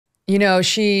You know,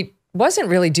 she wasn't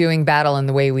really doing battle in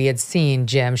the way we had seen,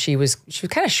 Jim. She was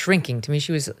kind of shrinking. To me,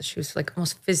 she was like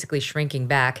almost physically shrinking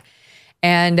back.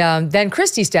 And then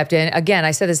Christie stepped in. Again,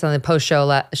 I said this on the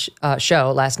post-show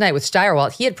show last night with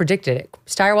Steyerwalt. He had predicted it.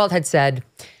 Steyerwalt had said,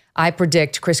 I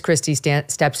predict Chris Christie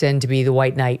steps in to be the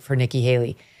white knight for Nikki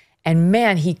Haley. And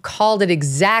man, he called it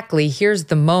exactly. Here's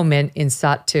the moment in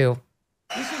SOT 2.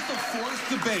 This is the fourth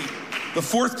debate. The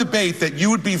fourth debate that you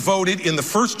would be voted in the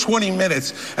first 20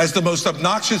 minutes as the most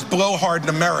obnoxious blowhard in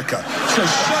America. So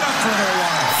shut up for a little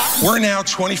while. We're now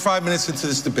 25 minutes into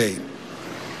this debate,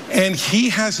 and he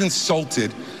has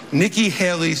insulted Nikki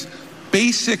Haley's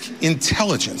basic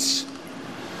intelligence,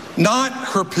 not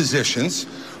her positions,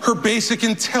 her basic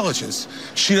intelligence.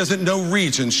 She doesn't know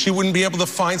regions. She wouldn't be able to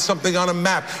find something on a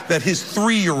map that his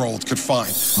 3-year-old could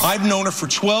find. I've known her for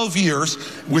 12 years,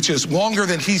 which is longer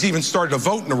than he's even started to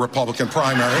vote in a Republican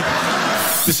primary.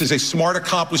 This is a smart,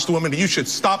 accomplished woman. You should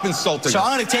stop insulting her. So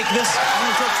I'm going to take this. I'm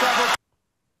going to take Trevor.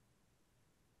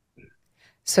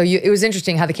 So it was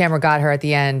interesting how the camera got her at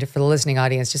the end for the listening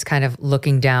audience, just kind of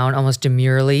looking down almost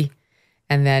demurely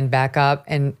and then back up.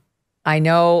 And I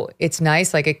know it's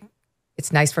nice,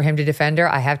 it's nice for him to defend her.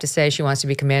 I have to say, she wants to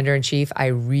be commander-in-chief. I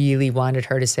really wanted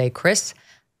her to say, Chris,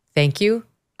 thank you.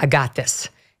 I got this.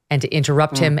 And to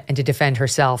interrupt him and to defend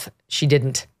herself. She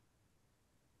didn't.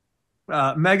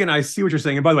 Megyn, I see what you're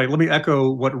saying. And by the way, let me echo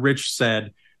what Rich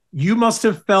said. You must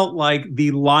have felt like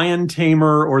the lion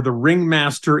tamer or the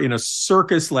ringmaster in a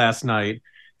circus last night,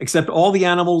 except all the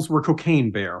animals were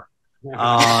cocaine bear.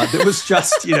 It was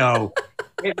just, damn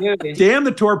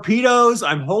the torpedoes.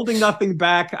 I'm holding nothing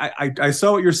back. I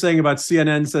saw what you're saying about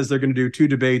CNN says they're going to do 2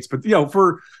 debates, but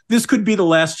this could be the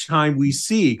last time we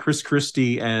see Chris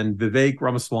Christie and Vivek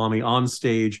Ramaswamy on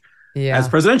stage as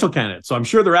presidential candidates. So I'm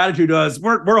sure their attitude was,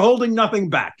 we're holding nothing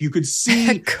back. You could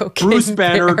see Bruce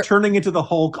Banner turning into the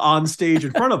Hulk on stage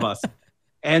in front of us.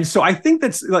 And so I think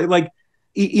that's like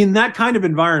in that kind of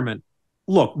environment.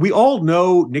 Look, we all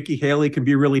know Nikki Haley can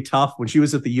be really tough. When she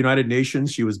was at the United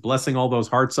Nations, she was blessing all those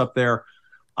hearts up there.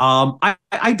 I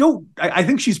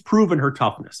think she's proven her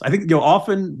toughness. I think,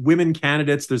 often women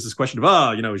candidates, there's this question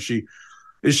of,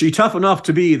 is she tough enough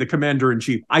to be the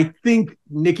commander-in-chief? I think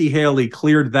Nikki Haley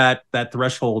cleared that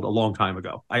threshold a long time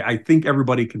ago. I think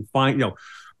everybody can find,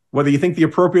 whether you think the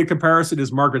appropriate comparison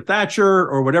is Margaret Thatcher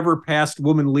or whatever past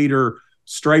woman leader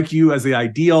strike you as the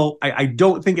ideal, I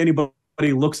don't think anybody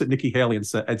looks at Nikki Haley and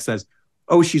says,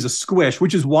 oh, she's a squish,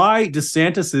 which is why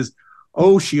DeSantis's,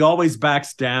 oh, she always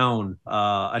backs down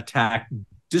attack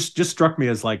just struck me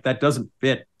as like, that doesn't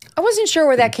fit. I wasn't sure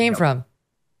where that came from.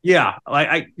 Yeah,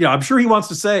 I'm sure he wants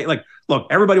to say, look,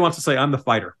 everybody wants to say, I'm the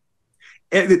fighter.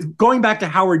 Going back to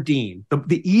Howard Dean,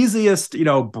 the easiest,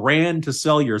 brand to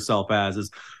sell yourself as is,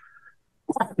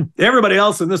 everybody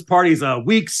else in this party is a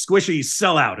weak, squishy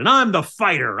sellout, and I'm the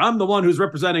fighter. I'm the one who's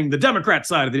representing the Democrat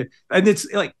side of and it's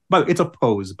but it's a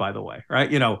pose, by the way, right?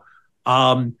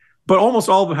 But almost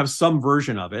all of them have some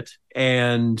version of it,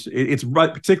 and it's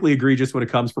particularly egregious when it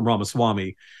comes from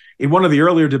Ramaswamy. In one of the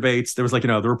earlier debates, there was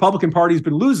the Republican Party's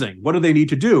been losing. What do they need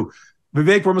to do?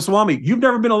 Vivek Ramaswamy, you've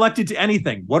never been elected to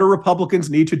anything. What do Republicans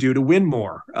need to do to win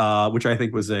more? Which I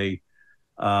think was a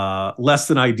less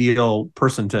than ideal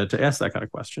person to ask that kind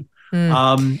of question.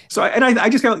 I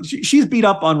just she's beat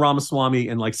up on Ramaswamy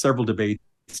in several debates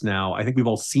now. I think we've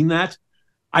all seen that.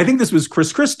 I think this was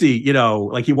Chris Christie, he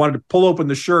wanted to pull open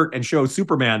the shirt and show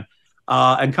Superman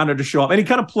and kind of to show up, and he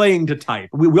kind of playing to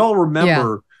type. We all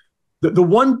remember the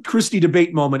one Christie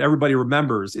debate moment everybody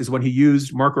remembers is when he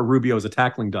used Marco Rubio as a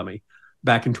tackling dummy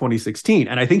back in 2016.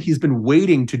 And I think he's been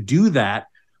waiting to do that.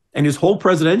 And his whole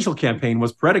presidential campaign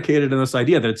was predicated on this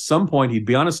idea that at some point he'd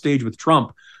be on a stage with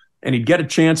Trump and he'd get a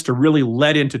chance to really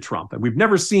let into Trump. And we've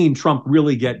never seen Trump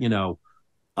really get,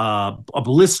 a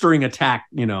blistering attack,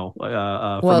 from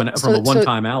a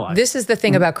one-time ally. This is the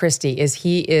thing about Christie is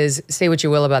he is, say what you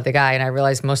will about the guy, and I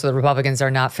realize most of the Republicans are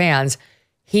not fans,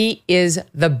 he is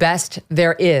the best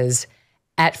there is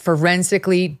at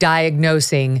forensically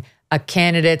diagnosing a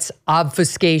candidate's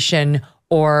obfuscation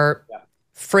or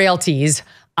frailties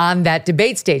on that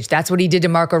debate stage. That's what he did to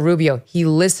Marco Rubio. He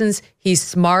listens, he's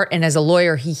smart, and as a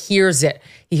lawyer, he hears it.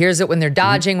 He hears it when they're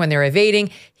dodging, when they're evading.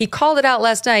 He called it out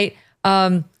last night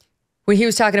when he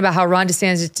was talking about how Ron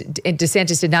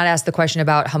DeSantis did not ask the question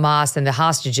about Hamas and the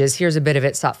hostages. Here's a bit of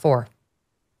it, SOT 4.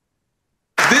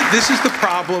 This is the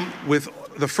problem with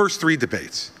the first 3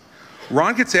 debates.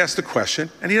 Ron gets asked a question,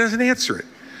 and he doesn't answer it.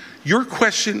 Your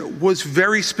question was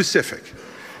very specific.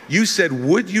 You said,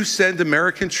 would you send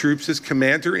American troops as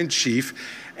commander-in-chief?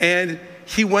 And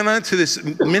he went on to this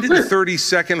minute and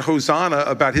 30-second hosanna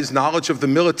about his knowledge of the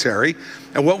military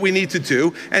and what we need to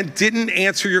do, and didn't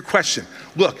answer your question.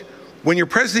 Look, when you're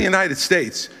president of the United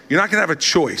States, you're not going to have a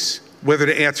choice whether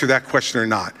to answer that question or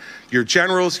not. Your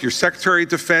generals, your Secretary of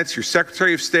Defense, your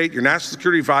Secretary of State, your National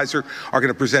Security Advisor are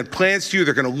going to present plans to you.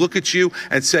 They're going to look at you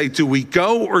and say, do we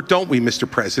go or don't we, Mr.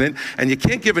 President? And you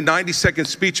can't give a 90-second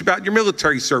speech about your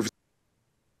military service.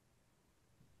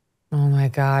 Oh my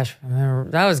gosh.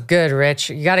 That was good, Rich.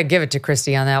 You got to give it to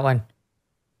Christie on that one.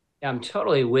 Yeah, I'm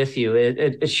totally with you.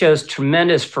 It shows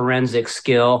tremendous forensic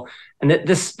skill. And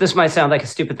this might sound like a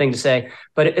stupid thing to say,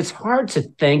 but it's hard to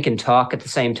think and talk at the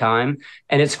same time.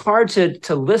 And it's hard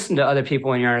to listen to other people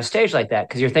when you're on a stage like that,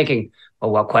 because you're thinking, well,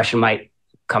 what question might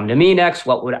come to me next?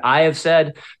 What would I have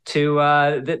said to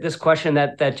this question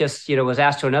that just was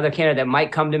asked to another candidate that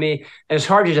might come to me? And it's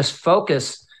hard to just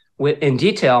focus in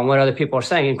detail on what other people are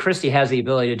saying. And Christie has the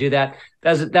ability to do that.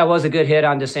 That was a good hit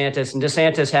on DeSantis, and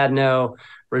DeSantis had no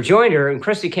rejoinder, and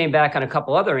Christie came back on a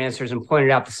couple other answers and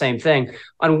pointed out the same thing.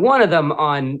 On one of them,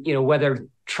 on whether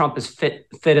Trump is fit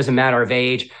as a matter of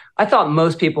age, I thought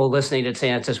most people listening to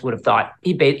DeSantis would have thought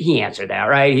he answered that,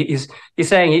 right? He's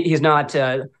saying he's not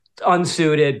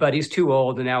unsuited, but he's too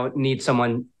old and now needs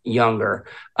someone younger.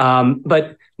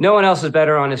 But no one else is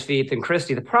better on his feet than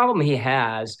Christie. The problem he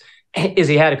has is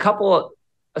he had a couple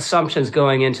assumptions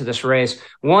going into this race.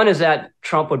 One is that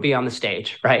Trump would be on the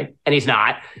stage, right? And he's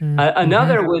not.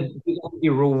 Another would be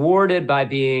rewarded by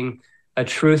being a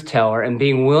truth teller and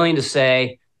being willing to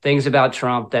say things about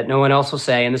Trump that no one else will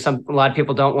say. And a lot of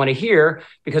people don't want to hear,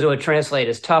 because it would translate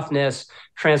as toughness,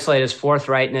 translate as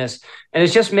forthrightness. And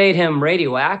it's just made him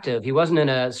radioactive. He wasn't in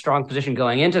a strong position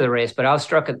going into the race, but I was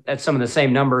struck at some of the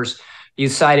same numbers you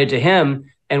cited to him.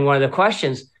 And one of the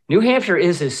questions, New Hampshire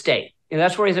is his state.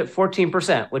 That's where he's at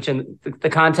 14%, which in the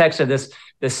context of this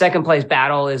second place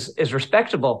battle is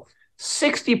respectable.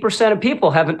 60% of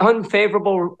people have an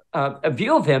unfavorable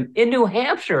view of him in New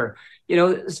Hampshire.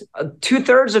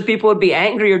 2/3 of people would be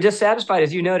angry or dissatisfied,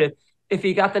 as you noted, if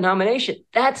he got the nomination.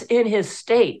 That's in his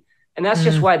state. And that's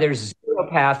just why there's zero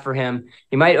path for him.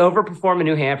 He might overperform in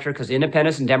New Hampshire because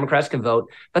independents and Democrats can vote,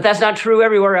 but that's not true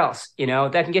everywhere else.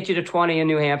 That can get you to 20 in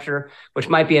New Hampshire, which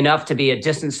might be enough to be a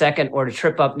distant second or to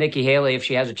trip up Nikki Haley if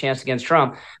she has a chance against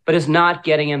Trump, but it's not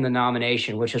getting him the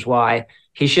nomination, which is why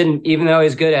he shouldn't, even though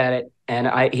he's good at it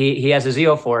and he has a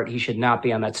zeal for it, he should not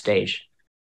be on that stage.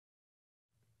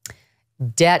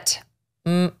 Debt.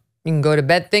 You can go to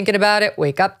bed thinking about it,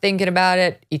 wake up thinking about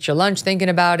it, eat your lunch thinking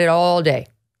about it all day.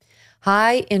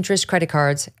 High interest credit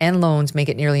cards and loans make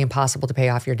it nearly impossible to pay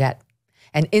off your debt.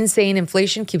 And insane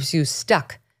inflation keeps you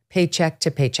stuck paycheck to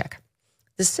paycheck.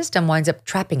 The system winds up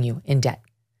trapping you in debt.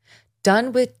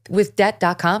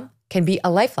 Donewithdebt.com can be a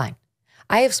lifeline.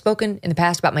 I have spoken in the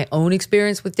past about my own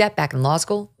experience with debt back in law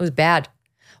school. It was bad.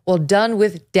 Well,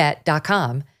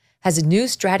 donewithdebt.com has a new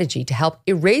strategy to help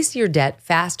erase your debt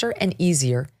faster and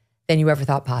easier than you ever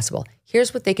thought possible.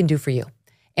 Here's what they can do for you.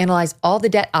 Analyze all the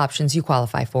debt options you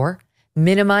qualify for,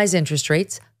 minimize interest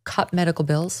rates, cut medical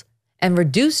bills, and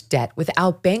reduce debt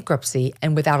without bankruptcy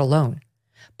and without a loan.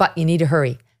 But you need to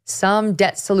hurry. Some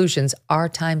debt solutions are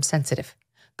time sensitive.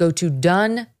 Go to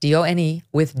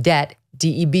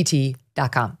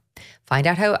donewithdebt.com. Find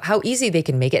out how easy they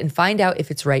can make it and find out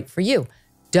if it's right for you.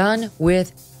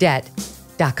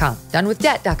 Donewithdebt.com.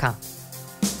 Donewithdebt.com.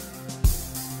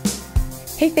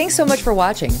 Hey, thanks so much for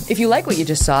watching. If you like what you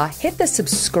just saw, hit the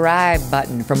subscribe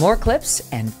button for more clips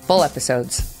and full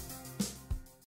episodes.